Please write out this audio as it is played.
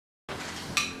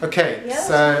Okay, Yeah.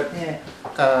 so Yeah.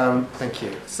 thank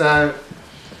you. So,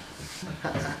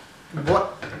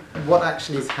 what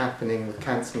actually is happening with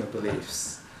cancelling of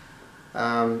beliefs?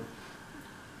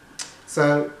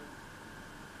 So,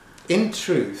 in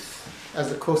truth, as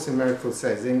the Course in Miracles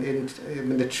says, I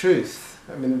mean, the truth.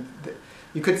 I mean,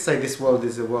 you could say this world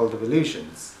is a world of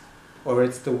illusions, or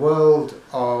it's the world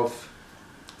of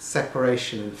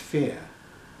separation and fear,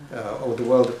 or the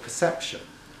world of perception.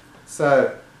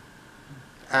 So.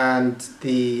 And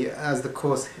as the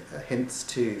Course hints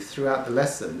to throughout the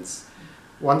lessons,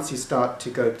 once you start to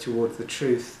go towards the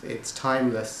truth, it's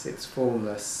timeless, it's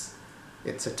formless,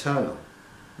 it's eternal.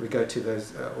 We go to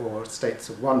those, or states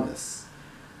of oneness,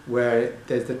 where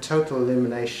there's the total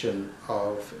elimination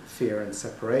of fear and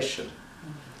separation,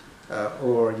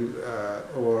 or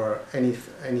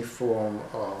any form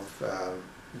of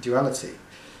duality.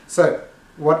 So,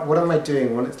 what am I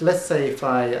doing? Well, let's say if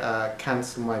I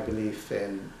cancel my belief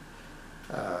in,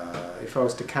 if I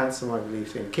was to cancel my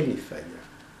belief in kidney failure.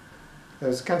 If I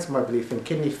was to cancel my belief in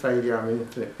kidney failure, I'm an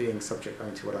infinite being subject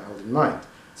only to what I hold in mind.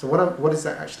 So what is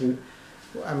that actually,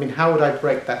 I mean, how would I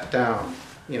break that down,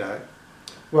 you know?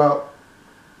 Well,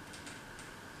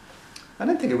 I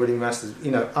don't think it really matters,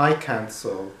 you know, I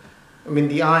cancel. I mean,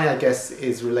 the I guess,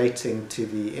 is relating to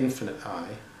the infinite I,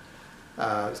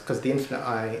 because the infinite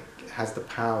I has the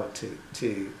power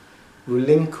to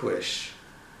relinquish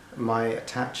my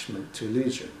attachment to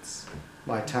illusions,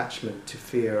 my attachment to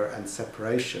fear and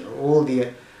separation, or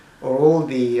all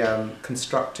the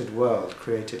constructed world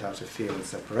created out of fear and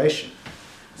separation.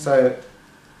 So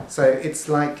it's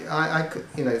like I could,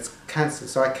 you know, it's cancel.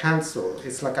 So I cancel.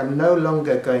 It's like I'm no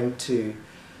longer going to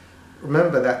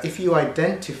remember that. If you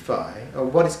identify, or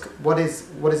what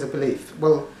is a belief?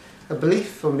 Well, a belief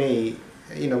for me,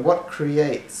 you know, what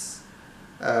creates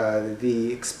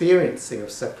the experiencing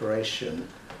of separation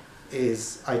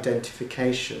is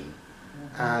identification,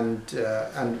 and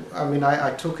I mean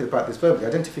I talk about this verbally.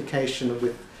 Identification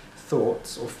with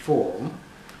thoughts or form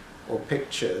or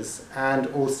pictures, and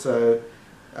also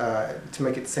to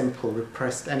make it simple,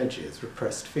 repressed energies,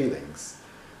 repressed feelings.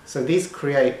 So these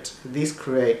create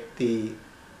the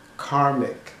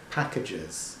karmic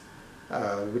packages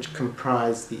which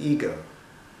comprise the ego.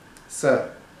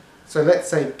 So let's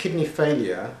say kidney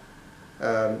failure.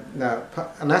 Now,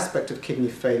 an aspect of kidney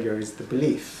failure is the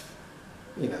belief,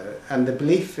 you know, and the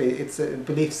belief, it's a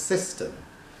belief system.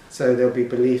 So there'll be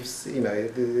beliefs, you know,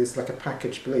 it's like a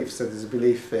package belief. So there's a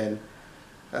belief in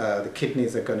the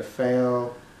kidneys are going to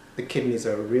fail, the kidneys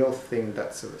are a real thing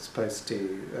that's supposed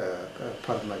to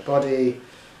part of my body,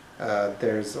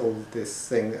 there's all this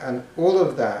thing, and all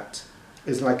of that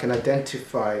is like an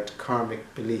identified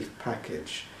karmic belief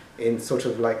package in sort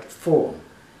of like form.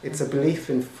 It's a belief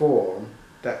in form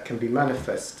that can be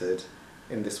manifested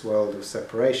in this world of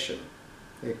separation.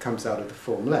 It comes out of the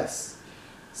formless.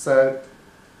 So,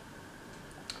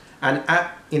 and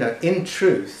you know, in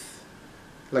truth,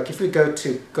 like if we go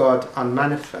to God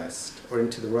unmanifest or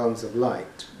into the realms of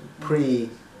light,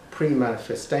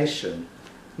 pre-manifestation,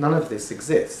 none of this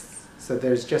exists. So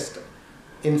there's just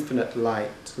infinite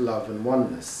light, love, and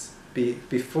oneness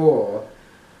before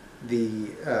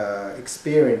the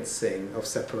experiencing of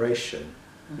separation,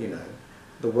 you know,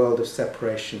 the world of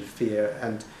separation, fear,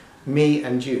 and me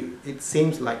and you. It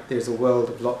seems like there's a world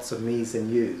of lots of me's and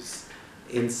you's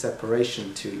in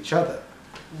separation to each other,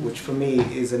 which for me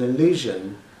is an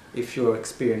illusion if you're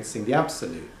experiencing the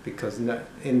absolute, because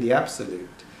in the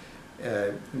absolute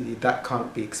that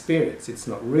can't be experienced, it's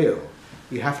not real.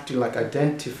 You have to like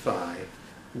identify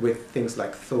with things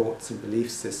like thoughts and belief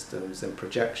systems and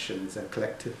projections and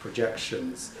collective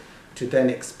projections to then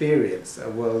experience a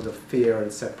world of fear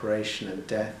and separation and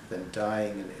death and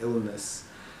dying and illness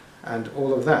and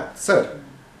all of that. So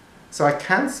I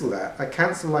cancel that, I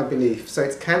cancel my belief, so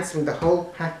it's cancelling the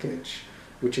whole package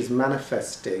which is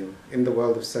manifesting in the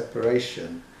world of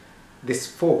separation, this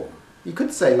form. You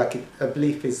could say like a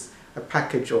belief is a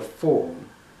package of form.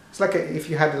 It's like if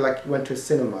you had went to a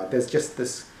cinema, there's just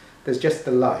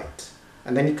the light,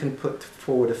 and then you can put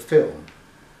forward a film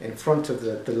in front of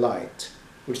the light,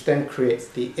 which then creates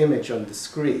the image on the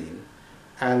screen,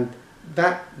 and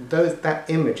that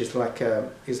image is like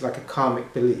a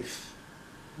karmic belief.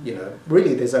 You know,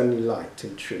 really there's only light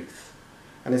in truth,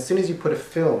 and as soon as you put a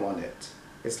film on it,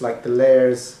 it's like the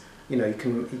layers. You know,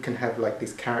 you can have like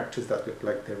these characters that look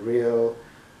like they're real,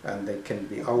 and they can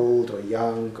be old or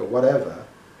young or whatever.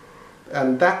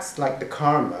 And that's like the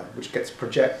karma which gets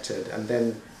projected and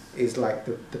then is like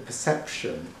the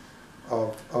perception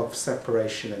of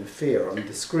separation and fear on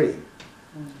the screen.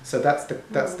 So that's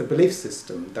the belief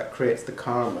system that creates the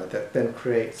karma that then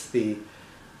creates the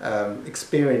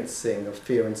experiencing of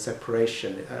fear and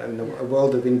separation, and a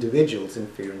world of individuals in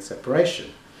fear and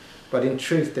separation. But in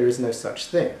truth, there is no such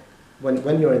thing.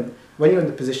 When you're in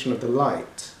the position of the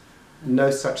light,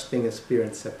 no such thing as fear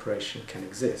and separation can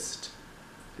exist.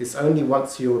 It's only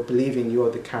once you're believing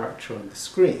you're the character on the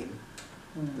screen,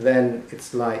 then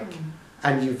it's like,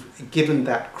 and you've given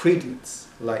that credence,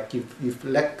 like you've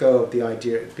let go of the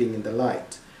idea of being in the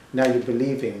light. Now you're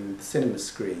believing in the cinema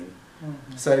screen.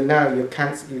 So now you're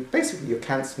cancelling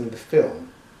the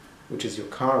film, which is your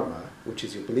karma, which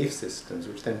is your belief systems,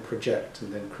 which then project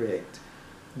and then create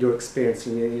your experience.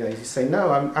 And you say,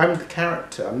 no, I'm the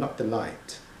character, I'm not the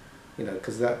light.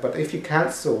 But if you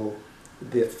cancel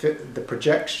the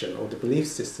projection or the belief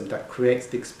system that creates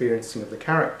the experiencing of the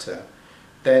character,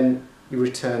 then you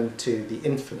return to the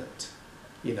infinite.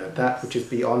 That which is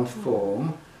beyond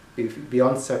form,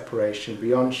 beyond separation,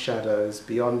 beyond shadows,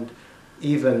 beyond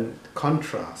even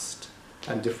contrast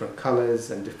and different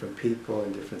colors and different people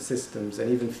and different systems,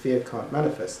 and even fear can't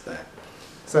manifest there.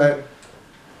 So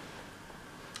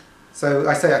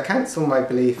I say I cancel my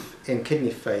belief in kidney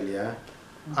failure.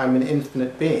 I'm an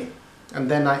infinite being,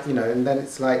 and then and then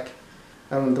it's like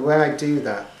the way I do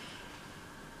that.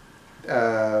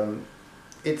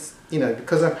 It's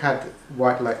because I've had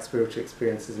white light spiritual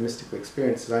experiences, mystical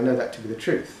experiences. I know that to be the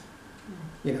truth.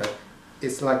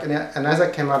 It's like, and as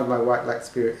I came out of my white light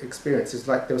spirit experience, it's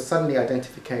like there was suddenly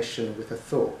identification with a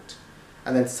thought,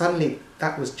 and then suddenly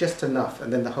that was just enough,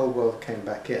 and then the whole world came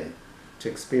back in to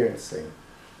experiencing.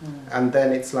 And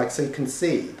then it's like, so you can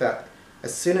see that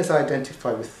as soon as I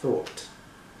identify with thought,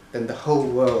 then the whole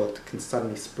world can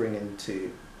suddenly spring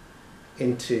into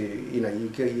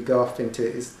you go off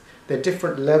into, there are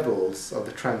different levels of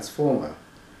the transformer.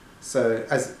 So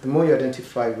as the more you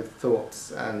identify with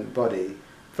thoughts and body,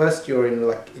 first you're in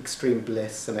like extreme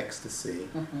bliss and ecstasy,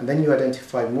 and then you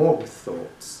identify more with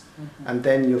thoughts, and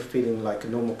then you're feeling like a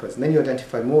normal person. Then you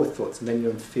identify more with thoughts, and then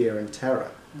you're in fear and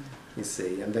terror, you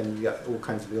see, and then you get all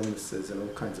kinds of illnesses and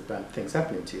all kinds of bad things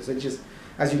happening to you. So just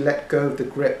as you let go of the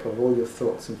grip of all your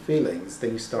thoughts and feelings,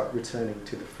 then you start returning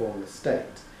to the formless state.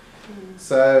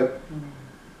 So,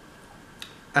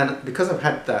 and because I've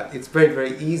had that, it's very,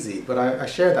 very easy, but I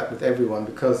share that with everyone,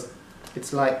 because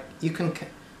it's like you can,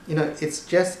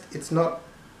 it's not,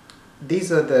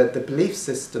 these are the belief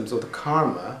systems, or the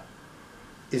karma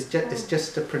is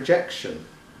just a projection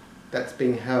that's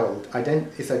being held.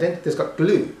 It's got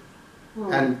glue,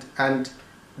 and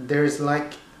there's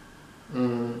like,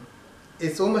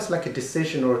 it's almost like a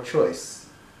decision or a choice.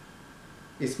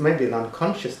 It's maybe an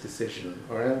unconscious decision,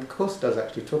 and the Course does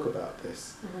actually talk about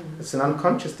this. It's an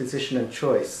unconscious decision and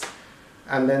choice,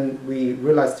 and then we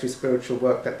realize through spiritual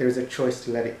work that there is a choice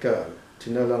to let it go, to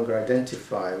no longer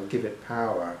identify or give it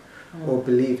power or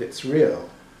believe it's real.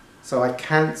 So I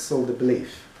cancel the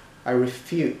belief. I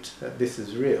refute that this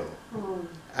is real,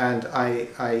 and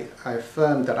I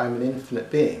affirm that I'm an infinite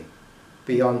being,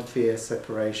 beyond fear,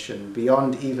 separation,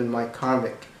 beyond even my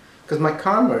karmic. Because my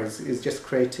karma is just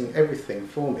creating everything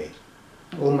for me.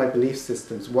 All my belief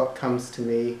systems, what comes to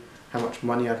me, how much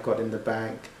money I've got in the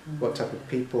bank, what type of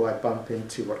people I bump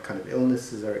into, what kind of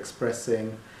illnesses they're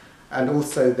expressing. And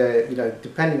also,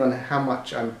 depending on how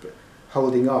much I'm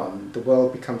holding on, the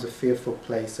world becomes a fearful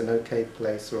place, an okay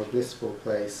place, or a blissful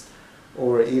place,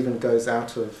 or it even goes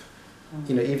out of,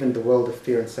 even the world of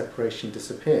fear and separation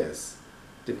disappears,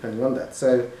 depending on that.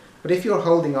 So, but if you're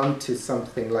holding on to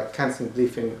something like cancelling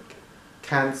belief in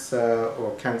cancer,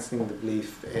 or cancelling the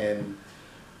belief in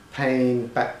pain,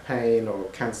 back pain, or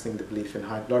cancelling the belief in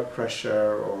high blood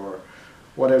pressure, or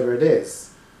whatever it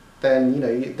is, then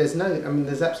there's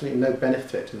absolutely no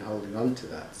benefit in holding on to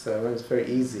that. So it's very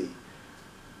easy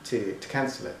to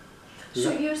cancel it.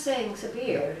 So you're saying,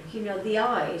 Sabir, the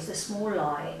I is the small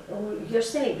I, or you're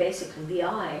saying basically the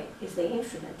I is the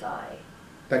infinite I.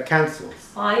 That cancels.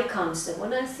 I cancel.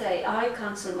 When I say I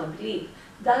cancel my belief,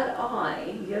 that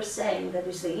I, you're saying that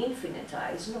is the infinite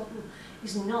I, is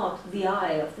not the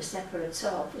I of the separate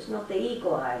self, is not the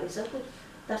ego I. Is that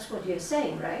that's what you're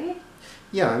saying, right?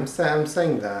 Yeah, I'm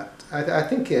saying that. I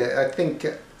think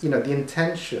the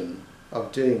intention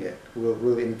of doing it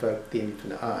will invoke the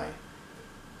infinite I,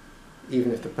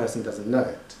 even if the person doesn't know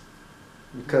it,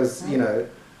 because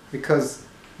because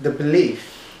the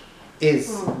belief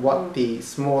is what the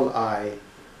small I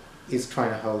is trying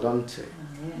to hold on to.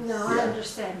 No, I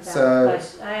understand that. So,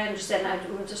 but I understand.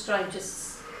 I'm just trying to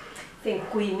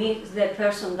think we meet the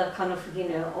person that kind of,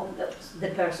 the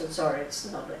person, sorry,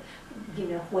 it's not,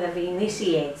 whoever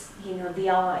initiates, the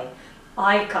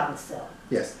I cancel.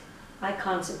 Yes. I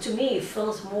cancel. To me, it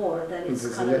feels more that it's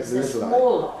There's kind a of it's a little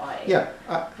small I. Yeah,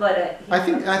 But I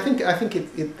think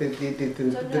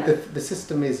the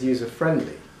system is user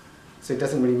friendly, so it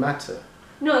doesn't really matter.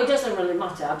 No, it doesn't really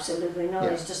matter. Absolutely no. Yeah.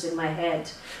 It's just in my head.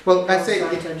 Well, I say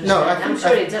no. I'm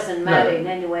sure it doesn't matter in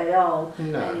any way at all,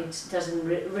 No. and it doesn't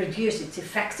reduce its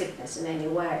effectiveness in any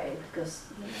way because.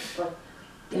 But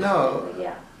No.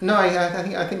 Yeah. No,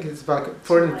 I think it's about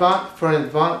for an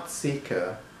advanced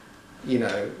seeker,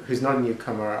 who's not a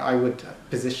newcomer. I would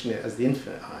position it as the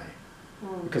infinite I,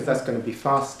 because that's going to be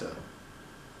faster.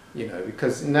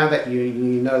 Because now that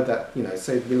you know that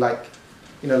so it'd be like.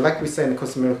 Like we say in the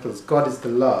Course in Miracles, God is the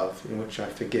love in which I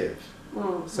forgive.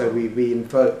 So we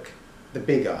invoke the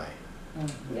big I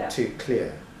to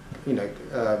clear.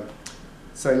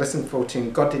 So lesson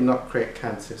 14, God did not create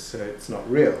cancer, so it's not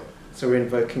real. So we're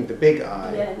invoking the big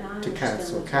I to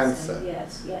cancel cancer.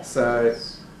 Yes.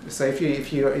 So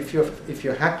if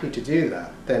you're happy to do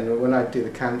that, then when I do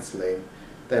the cancelling,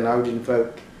 then I would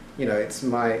invoke. It's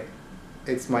my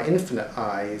infinite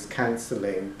I is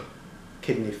cancelling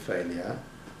kidney failure.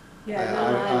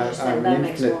 I'm an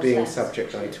infinite being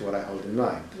subject only to what I hold in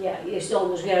mind. Yeah, it's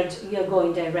almost you're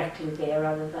going directly there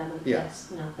rather than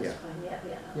yes. No, that's fine.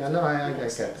 Yeah, no, I get.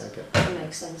 It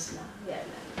makes sense now. Yeah,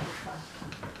 no, fine.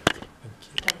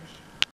 Thank you.